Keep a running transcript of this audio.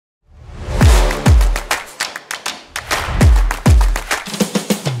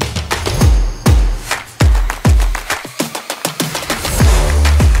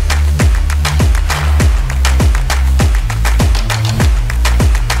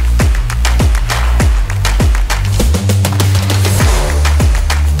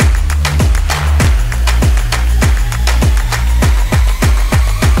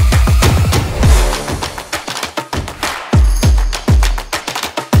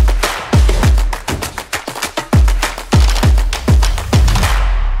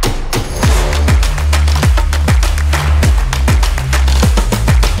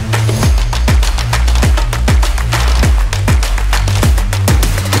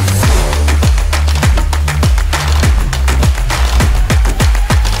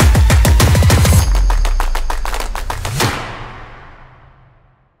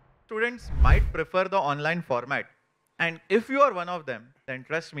prefer the online format. And if you are one of them, then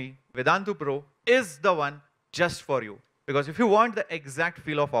trust me, Vedantu Pro is the one just for you. Because if you want the exact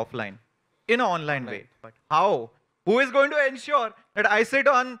feel of offline in an online way, but how? Who is going to ensure that I sit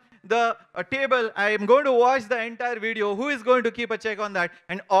on the table, I am going to watch the entire video, who is going to keep a check on that?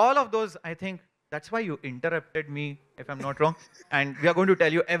 And all of those, I think, that's why you interrupted me, if I'm not wrong, and we are going to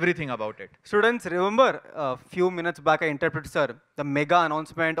tell you everything about it. Students, remember a few minutes back I interpreted, sir, the mega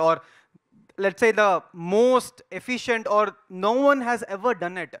announcement, or let's say the most efficient, or no one has ever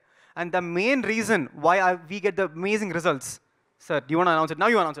done it. And the main reason why we get the amazing results. Sir, do you want to announce it? Now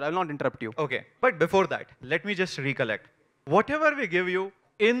you announce it. I will not interrupt you. Okay, but before that, let me just recollect. Whatever we give you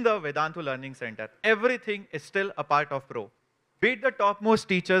in the Vedantu Learning Center, everything is still a part of Pro. Be it the topmost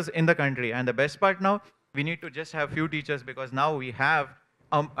teachers in the country. And the best part now, we need to just have few teachers because now we have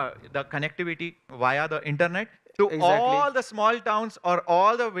the connectivity via the internet to all the small towns or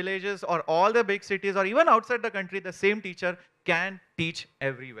all the villages or all the big cities or even outside the country, the same teacher can teach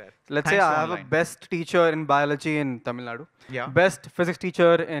everywhere. Let's say I have a best teacher in biology in Tamil Nadu. Yeah. Best physics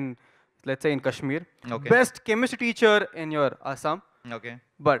teacher in, let's say, in Kashmir. Okay. Best chemistry teacher in your Assam. Okay.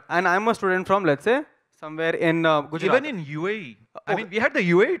 And I'm a student from, let's say, somewhere in Gujarat. Even in UAE. I mean, we had the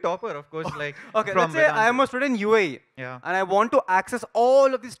UAE topper, of course. Like okay, from let's say I am a student in UAE. Yeah. And I want to access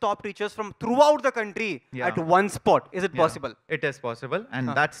all of these top teachers from throughout the country at one spot. Is it possible? It is possible. And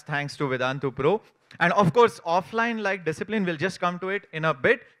that's thanks to Vedantu Pro. And of course, offline like discipline, we'll just come to it in a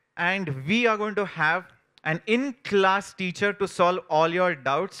bit. And we are going to have an in-class teacher to solve all your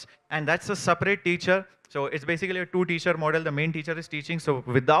doubts. And that's a separate teacher. So it's basically a two-teacher model. The main teacher is teaching. So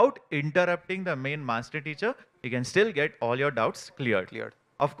without interrupting the main master teacher, you can still get all your doubts cleared.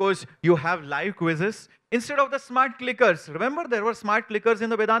 Of course, you have live quizzes. Instead of the smart clickers, remember there were smart clickers in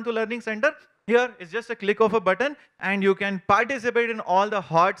the Vedantu Learning Center? Here, it's just a click of a button and you can participate in all the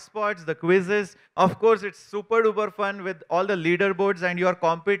hotspots, the quizzes. Of course, it's super duper fun with all the leaderboards and you're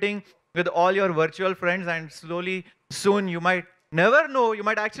competing with all your virtual friends and slowly, soon you might never know, you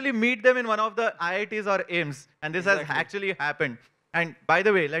might actually meet them in one of the IITs or AIMS. And this has actually happened. And by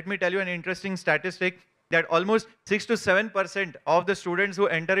the way, let me tell you an interesting statistic that almost 6 to 7% of the students who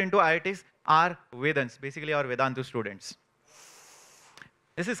enter into IITs are Vedants, basically are Vedantu students.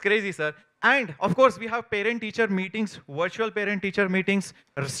 This is crazy, sir. And of course, we have parent-teacher meetings, virtual parent-teacher meetings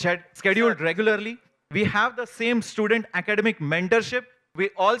scheduled regularly. We have the same student academic mentorship. We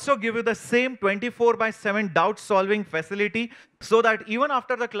also give you the same 24/7 doubt-solving facility so that even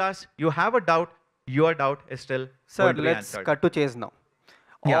after the class, you have a doubt, your doubt is still Sir, let's cut to chase now.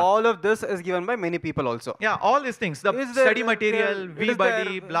 All of this is given by many people also. Yeah, all these things. The study material,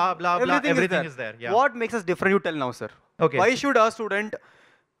 VBuddy, blah, blah, blah, everything is there. Yeah. What makes us different, you tell now, sir. Okay. Why should a student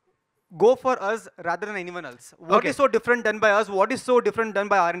go for us rather than anyone else? What is so different done by us? What is so different done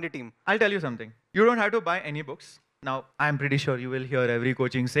by R&D team? I'll tell you something. You don't have to buy any books. Now, I'm pretty sure you will hear every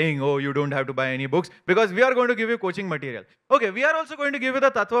coaching saying, oh, you don't have to buy any books because we are going to give you coaching material. Okay, we are also going to give you the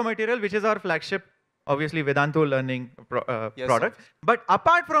Tattva material, which is our flagship, obviously, Vedantu learning product. Sir. But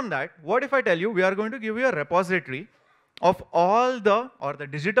apart from that, what if I tell you, we are going to give you a repository of all the, or the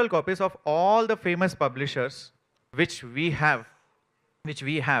digital copies of all the famous publishers, which we have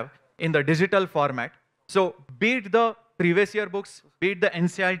in the digital format. So be it the previous year books, be it the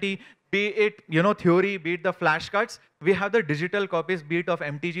NCERT, be it, theory, be it the flashcards, we have the digital copies, be it of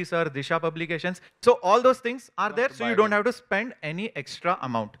MTG, sir, Disha publications. So all those things are there, so you don't have to spend any extra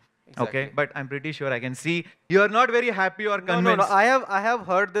amount. Exactly. Okay, but I'm pretty sure I can see you're not very happy or convinced. No. I have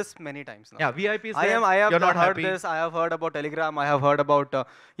heard this many times now. Yeah, VIPs. I have heard this. I have heard about Telegram. I have heard about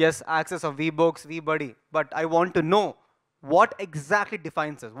access of VBooks, VBuddy. But I want to know what exactly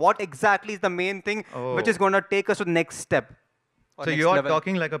defines us. What exactly is the main thing which is going to take us to the next step? So you are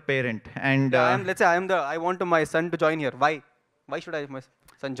talking like a parent, and let's say I want my son to join here. Why? Why should my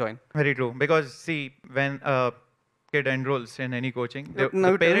son join? Very true. Because see, when kid enrolls in any coaching, the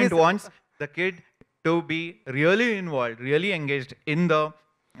parent wants the kid to be really involved, really engaged in the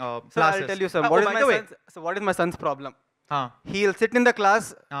classes. I'll tell you, sir. What is my son's problem? He'll sit in the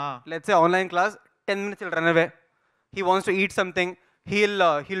class, let's say online class, 10 minutes he'll run away. He wants to eat something.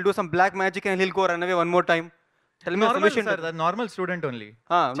 He'll do some black magic and he'll go run away one more time. Tell me a solution. Sir, the normal student only.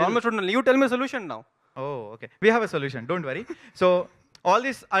 Normal student only. You tell me a solution now. Oh, okay. We have a solution. Don't worry. So all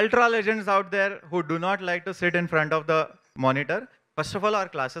these ultra legends out there who do not like to sit in front of the monitor, first of all, our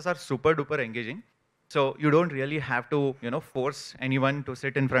classes are super duper engaging. So you don't really have to, force anyone to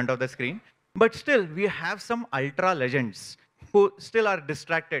sit in front of the screen. But still, we have some ultra legends who still are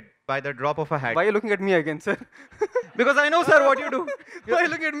distracted by the drop of a hat. Why are you looking at me again, sir? Because I know, sir, what you do. Why are you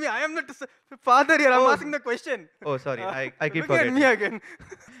looking at me? I am the father here. I'm asking the question. Oh, sorry. I keep forgetting. Look at me again.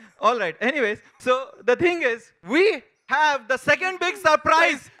 All right. Anyways, so the thing is, we have the second big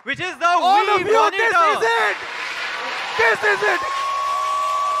surprise, which is the All Wii of you, monitor. this is it! This is it!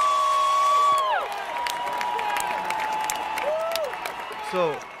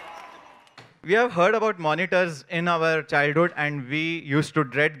 So, we have heard about monitors in our childhood and we used to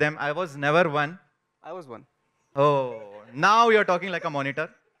dread them. I was never one. I was one. Oh, now you're talking like a monitor.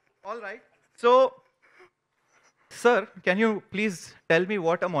 All right. So, sir, can you please tell me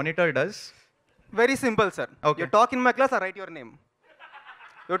what a monitor does? Very simple, sir. Okay. You talk in my class, I write your name.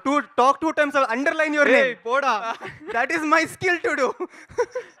 You talk 2 times, I'll underline your Hey, name. Poda. That is my skill to do.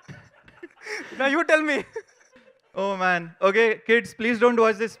 Now you tell me. Oh man. Okay, kids, please don't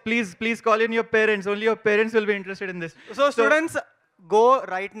watch this. Please call in your parents. Only your parents will be interested in this. So students, go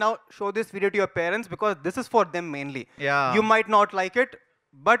right now, show this video to your parents because this is for them mainly. Yeah. You might not like it,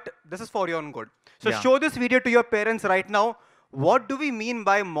 but this is for your own good. So Yeah. show this video to your parents right now. What do we mean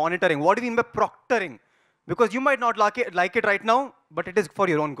by monitoring? What do we mean by proctoring? Because you might not like it right now, but it is for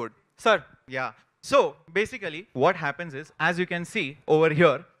your own good. Sir. Yeah. So basically, what happens is, as you can see over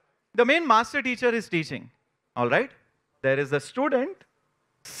here, the main master teacher is teaching. All right. There is a student,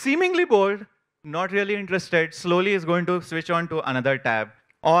 seemingly bored, not really interested, slowly is going to switch on to another tab,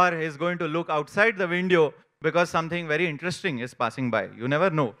 or is going to look outside the window because something very interesting is passing by. You never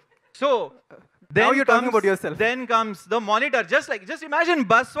know. So then Now you're talking about yourself. Then comes the monitor. Just imagine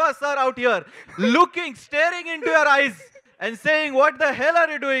Baswa sir out here, looking, staring into your eyes and saying, what the hell are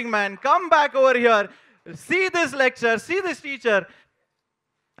you doing, man? Come back over here. See this lecture, see this teacher.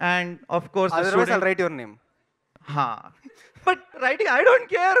 And of course, the Otherwise, student... I'll write your name. Ha. But writing, I don't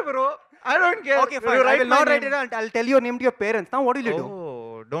care, bro. I don't care. Okay, fine. You I will my not write name. it down. I'll tell your name to your parents. Now, what will you do?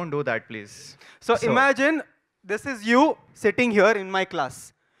 Oh, don't do that, please. So imagine this is you sitting here in my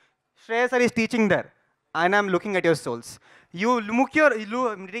class. Shreya sir is teaching there, and I'm looking at your souls. You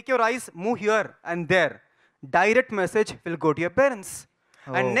take your eyes, move here and there. Direct message will go to your parents.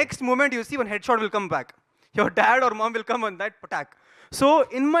 Oh. And next moment you see one headshot will come back. Your dad or mom will come on that attack. So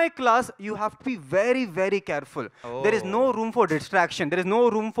in my class, you have to be very, very careful. There is no room for distraction. There is no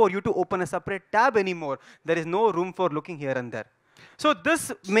room for you to open a separate tab anymore. There is no room for looking here and there. So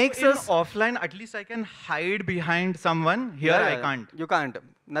this makes us offline. At least I can hide behind someone. Here I can't. You can't.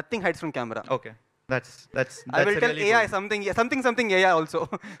 Nothing hides from camera. Okay, that's I will tell really AI good. something AI also.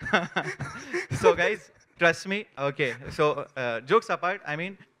 So guys, trust me. Okay, so jokes apart, I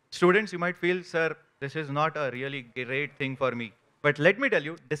mean, students, you might feel, sir, this is not a really great thing for me. But let me tell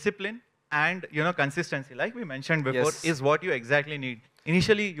you, discipline and consistency, like we mentioned before, is what you exactly need.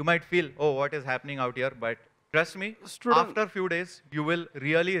 Initially, you might feel, oh, what is happening out here? But trust me, after a few days, you will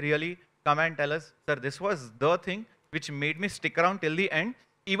really come and tell us, sir, this was the thing which made me stick around till the end.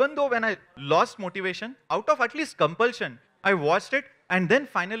 Even though when I lost motivation, out of at least compulsion, I watched it, and then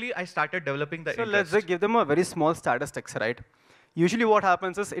finally I started developing the interest. So let's just give them a very small statistics, right? Usually what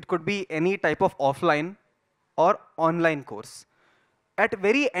happens is it could be any type of offline or online course. At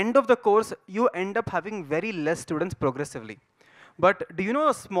very end of the course, you end up having very less students progressively. But do you know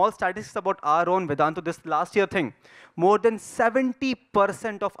a small statistics about our own Vedantu, this last year thing? More than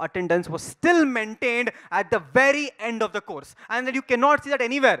 70% of attendance was still maintained at the very end of the course. And then you cannot see that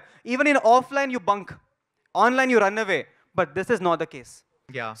anywhere. Even in offline, you bunk. Online, you run away. But this is not the case.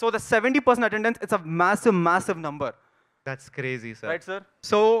 Yeah. So the 70% attendance, it's a massive number. That's crazy, sir. Right, sir?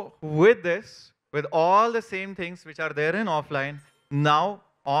 So with this, with all the same things which are there in offline, now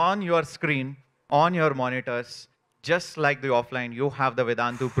on your screen, on your monitors, just like the offline, you have the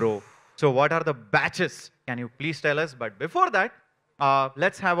Vedantu Pro. So what are the batches? Can you please tell us? But before that,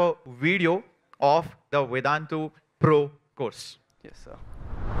 let's have a video of the Vedantu Pro course. Yes, sir.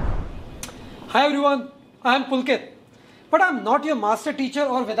 Hi everyone, I am Pulkit. But I am not your master teacher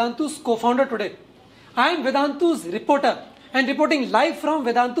or Vedantu's co-founder today. I am Vedantu's reporter and reporting live from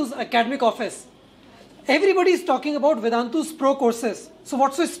Vedantu's academic office. Everybody is talking about Vedantu's Pro courses. So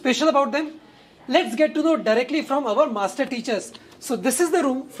what's so special about them? Let's get to know directly from our master teachers. So this is the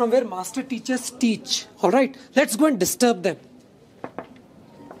room from where master teachers teach. Alright, let's go and disturb them.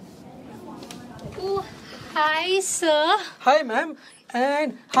 Oh, hi sir. Hi ma'am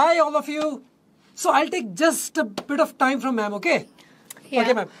and hi all of you. So I'll take just a bit of time from ma'am, okay? Yeah.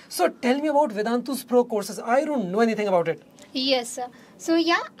 Okay ma'am. So tell me about Vedantu's Pro courses. I don't know anything about it. Yes sir. So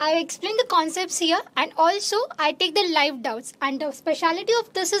yeah, I explain the concepts here and also I take the live doubts. And the speciality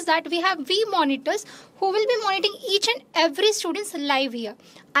of this is that we have V monitors who will be monitoring each and every student's live here.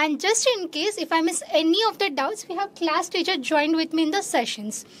 And just in case if I miss any of the doubts, we have class teacher joined with me in the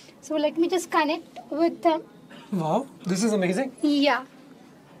sessions. So let me just connect with them. Wow, this is amazing. Yeah.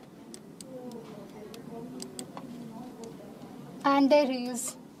 And there he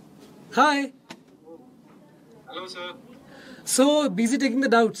is. Hi. Hello, sir. So, busy taking the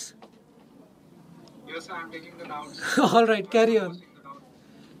doubts. Yes, sir, I'm taking the doubts. All right, carry on.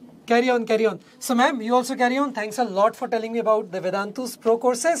 Carry on, carry on. So, ma'am, you also carry on. Thanks a lot for telling me about the Vedantu's Pro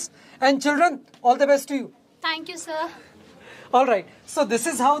courses. And children, all the best to you. Thank you, sir. All right. So, this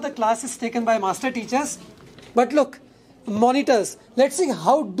is how the class is taken by master teachers. But look, monitors. Let's see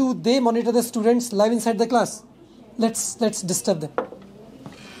how do they monitor the students live inside the class. Let's disturb them.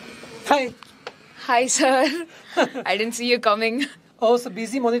 Hi. Hi, sir. I didn't see you coming. Oh, so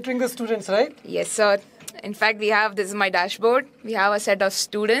busy monitoring the students, right? Yes, sir. In fact, this is my dashboard. We have a set of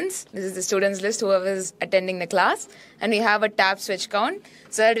students. This is the students list, whoever is attending the class. And we have a tab switch count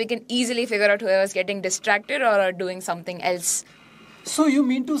so that we can easily figure out whoever is getting distracted or are doing something else. So you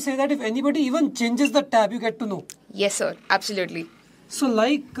mean to say that if anybody even changes the tab, you get to know? Yes, sir. Absolutely. So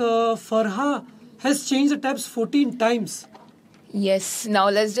like Farha has changed the tabs 14 times. Yes. Now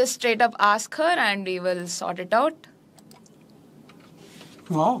let's just straight up ask her and we will sort it out.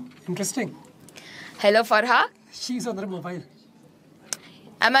 Wow, interesting. Hello, Farha. She's on her mobile.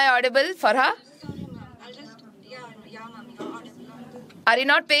 Am I audible, Farha? Are you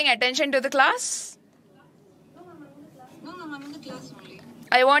not paying attention to the class? No, I'm in the class only.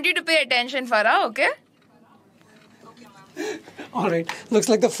 I want you to pay attention, Farha, okay? Okay, ma'am. All right. Looks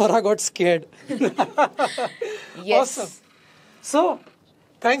like the Farah got scared. Yes. Awesome. So,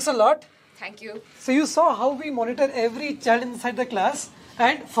 thanks a lot. Thank you. So you saw how we monitor every child inside the class.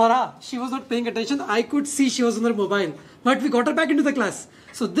 And Farah, she was not paying attention. I could see she was on her mobile. But we got her back into the class.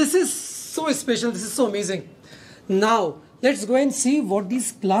 So this is so special. This is so amazing. Now, let's go and see what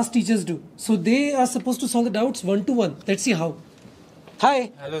these class teachers do. So they are supposed to solve the doubts one-to-one. Let's see how.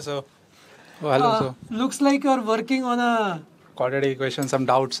 Hi. Hello, sir. Oh, hello, sir. Looks like you're working on a... Quadratic equation, some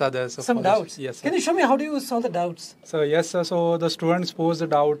doubts are there. So Some doubts. Yes, sir. Can you show me how do you solve the doubts? So, yes, sir. So, the students pose the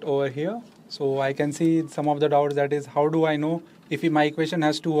doubt over here. So, I can see some of the doubts, that is, how do I know if my equation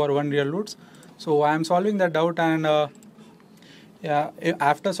has 2 or 1 real roots? So, I am solving that doubt and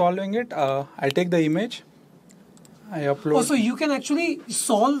after solving it, I take the image. I upload. Oh, so you can actually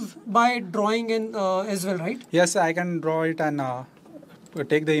solve by drawing in as well, right? Yes, I can draw it and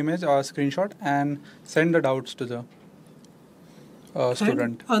take the image or screenshot and send the doubts to the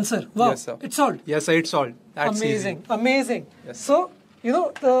student. And answer. Wow. Yes, sir. It's solved. Yes, sir, it's solved. That's Amazing. easy. Amazing. Yes. So, you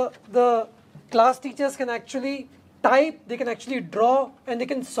know, the class teachers can actually type, they can actually draw, and they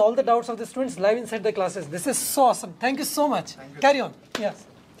can solve the doubts of the students live inside the classes. This is so awesome. Thank you so much. Carry on. Yes.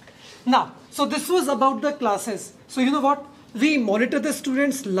 Now, so this was about the classes. So you know what? We monitor the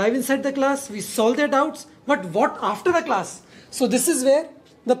students live inside the class. We solve their doubts. But what after the class? So this is where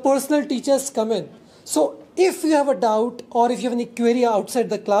the personal teachers come in. So if you have a doubt or if you have any query outside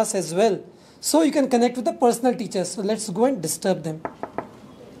the class as well, so you can connect with the personal teachers. So let's go and disturb them.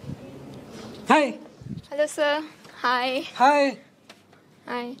 Hi. Hello, sir. Hi. Hi.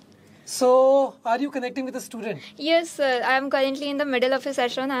 Hi. So are you connecting with a student? Yes, sir. I am currently in the middle of a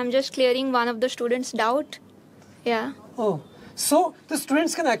session. I am just clearing one of the students' doubt. Yeah. Oh. So the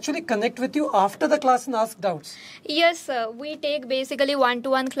students can actually connect with you after the class and ask doubts. Yes, sir. We take basically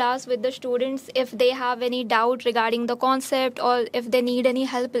one-to-one class with the students if they have any doubt regarding the concept or if they need any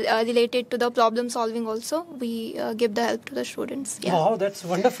help related to the problem solving also. We give the help to the students. Yeah. Wow, that's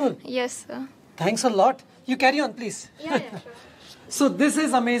wonderful. Yes, sir. Thanks a lot. You carry on, please. Yeah, sure. So this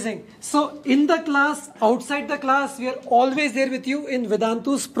is amazing. So in the class, outside the class, we are always there with you in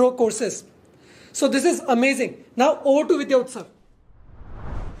Vedantu's Pro courses. So this is amazing. Now over to Vidya Utsav.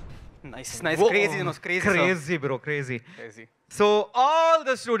 Nice, nice. Whoa. Crazy, you know, crazy. sir. Crazy, bro, crazy. Crazy. So all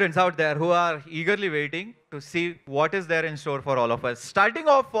the students out there who are eagerly waiting to see what is there in store for all of us. Starting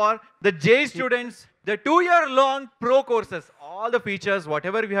off for the J students, the 2-year-long pro courses, all the features,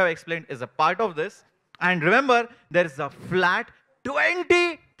 whatever we have explained is a part of this. And remember, there is a flat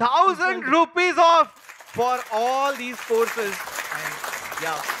 20,000 rupees off for all these courses. And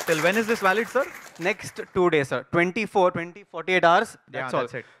yeah, till when is this valid, sir? Next 2 days, sir. 48 hours. That's all.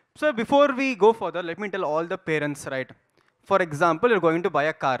 That's it. So before we go further, let me tell all the parents, right? For example, you're going to buy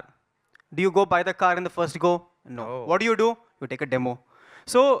a car. Do you go buy the car in the first go? No. No. What do? You take a demo.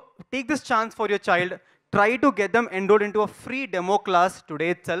 So take this chance for your child. Try to get them enrolled into a free demo class today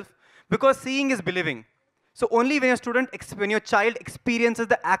itself, because seeing is believing. So only when your child experiences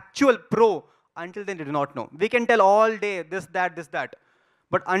the actual pro, until then they do not know. We can tell all day this, that.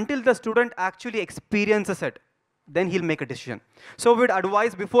 But until the student actually experiences it, then he'll make a decision. So we'd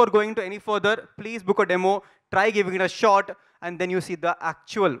advise before going to any further, please book a demo, try giving it a shot, and then you see the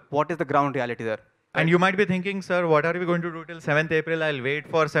actual, what is the ground reality there. And you might be thinking, sir, what are we going to do till 7th April? I'll wait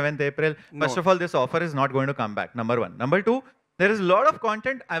for 7th April. No. First of all, this offer is not going to come back, number one. Number two, There is a lot of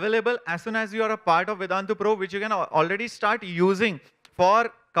content available as soon as you are a part of Vedantu Pro, which you can already start using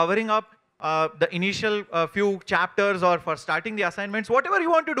for covering up the initial few chapters or for starting the assignments, whatever you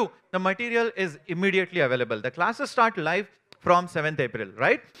want to do. The material is immediately available. The classes start live from 7th April,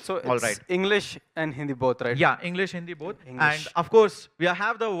 right? So all it's right. English and Hindi both, right? Yeah, English, Hindi both. English. And of course, we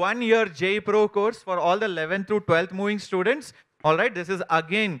have the 1-year JEE Pro course for all the 11th through 12th moving students. All right, this is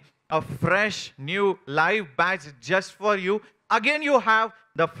again a fresh, new, live batch just for you. Again, you have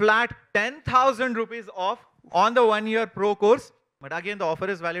the flat 10,000 rupees off on the 1-year Pro course. But again, the offer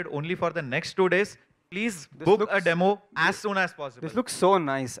is valid only for the next 2 days. Please book a demo as soon as possible. This looks so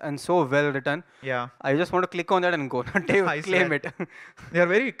nice and so well written. Yeah. I just want to click on that and go. Claim it. They are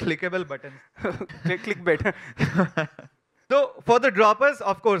very clickable buttons. Clickbait. So for the droppers,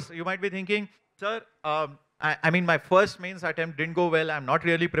 of course, you might be thinking, sir, I mean, my first mains attempt didn't go well. I'm not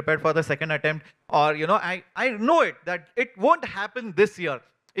really prepared for the second attempt. Or, you know, I know it, that it won't happen this year.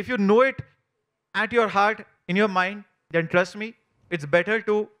 If you know it at your heart, in your mind, then trust me, it's better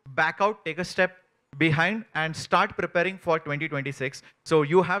to back out, take a step behind and start preparing for 2026. So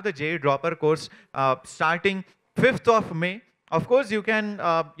you have the JEE Dropper course starting 5th of May. Of course, you can,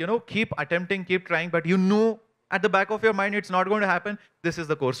 you know, keep attempting, keep trying, but you know at the back of your mind, it's not going to happen. This is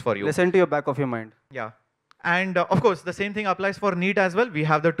the course for you. Listen to your back of your mind. Yeah. And of course, the same thing applies for NEET as well. We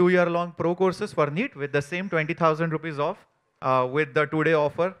have the 2-year-long pro courses for NEET with the same 20,000 rupees off with the 2-day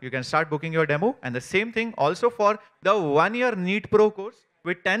offer. You can start booking your demo. And the same thing also for the 1-year NEET pro course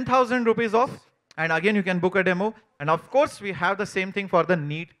with 10,000 rupees off. And again, you can book a demo. And of course, we have the same thing for the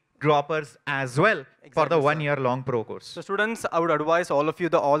NEET droppers as well for the 1-year-long pro course. So students, I would advise all of you,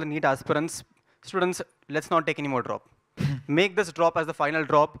 all the NEET aspirants, students, let's not take any more drop. Make this drop as the final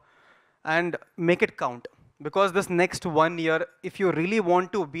drop and make it count. Because this next 1 year, if you really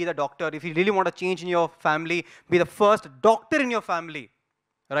want to be the doctor, if you really want to change in your family, be the first doctor in your family,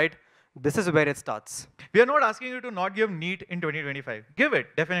 right? This is where it starts. We are not asking you to not give NEET in 2025. Give it,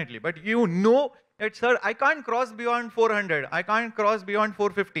 definitely. But you know that, sir, I can't cross beyond 400. I can't cross beyond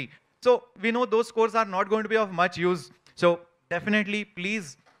 450. So we know those scores are not going to be of much use. So definitely,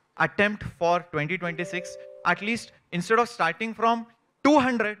 please attempt for 2026. At least instead of starting from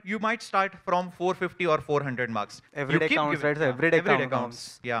 200, you might start from 450 or 400 marks. Every day counts, right? So every day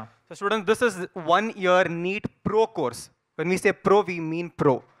counts. Yeah. So students, this is 1-year NEET Pro course. When we say pro, we mean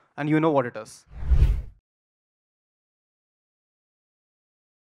pro. And you know what it is.